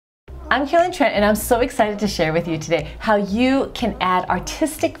I'm Caroline Tran, and I'm so excited to share with you today how you can add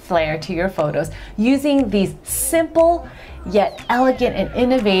artistic flair to your photos using these simple yet elegant and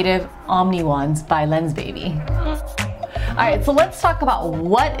innovative OMNI wands by Lensbaby. Alright, so let's talk about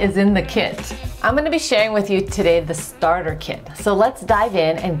what is in the kit. I'm going to be sharing with you today the starter kit. So let's dive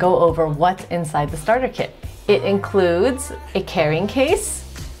in and go over what's inside the starter kit. It includes a carrying case,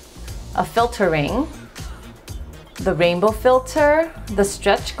 a filter ring, the rainbow filter, the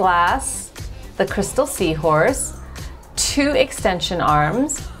stretch glass, the crystal seahorse, 2 extension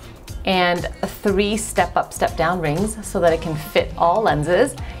arms, and 3 step-up, step-down rings so that it can fit all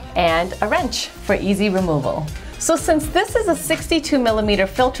lenses, and a wrench for easy removal. So since this is a 62mm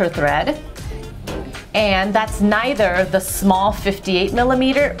filter thread, and that's neither the small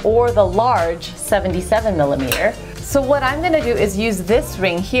 58mm or the large 77mm, so what I'm going to do is use this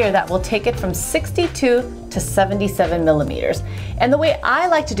ring here that will take it from 62 to 77mm. And the way I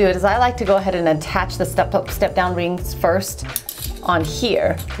like to do it is I like to go ahead and attach the step-up, step-down rings first on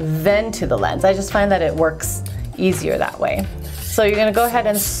here, then to the lens. I just find that it works easier that way. So you're going to go ahead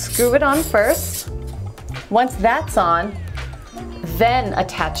and screw it on first. Once that's on, then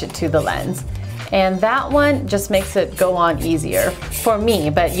attach it to the lens. And that one just makes it go on easier for me,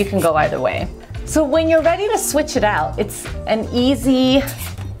 but you can go either way. So when you're ready to switch it out, it's an easy,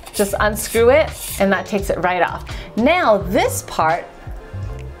 just unscrew it and that takes it right off. Now this part,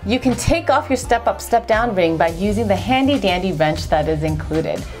 you can take off your step-up, step-down ring by using the handy dandy wrench that is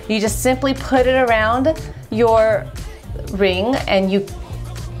included. You just simply put it around your ring and you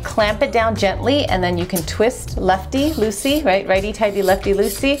clamp it down gently, and then you can twist lefty-loosey, right? Righty-tighty,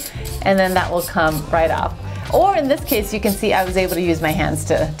 lefty-loosey, and then that will come right off. Or in this case, you can see I was able to use my hands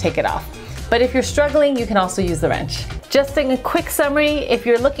to take it off. But if you're struggling, you can also use the wrench. Just in a quick summary, if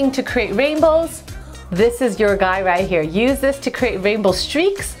you're looking to create rainbows, this is your guy right here. Use this to create rainbow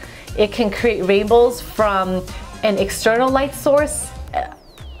streaks. It can create rainbows from an external light source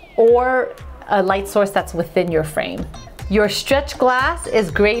or a light source that's within your frame. Your stretch glass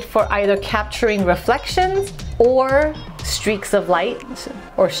is great for either capturing reflections or streaks of light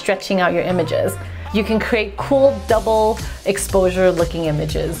or stretching out your images. You can create cool double exposure looking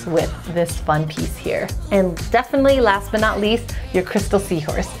images with this fun piece here. And definitely last but not least, your crystal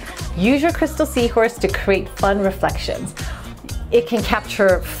seahorse. Use your crystal seahorse to create fun reflections. It can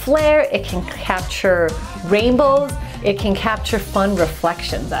capture flare, it can capture rainbows, it can capture fun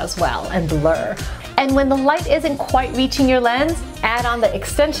reflections as well and blur. And when the light isn't quite reaching your lens, add on the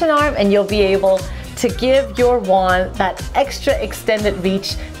extension arm and you'll be able to give your wand that extra extended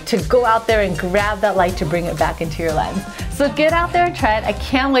reach to go out there and grab that light to bring it back into your lens. So get out there and try it. I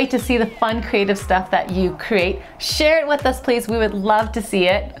can't wait to see the fun creative stuff that you create. Share it with us, please. We would love to see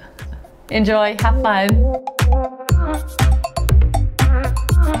it. Enjoy, have fun.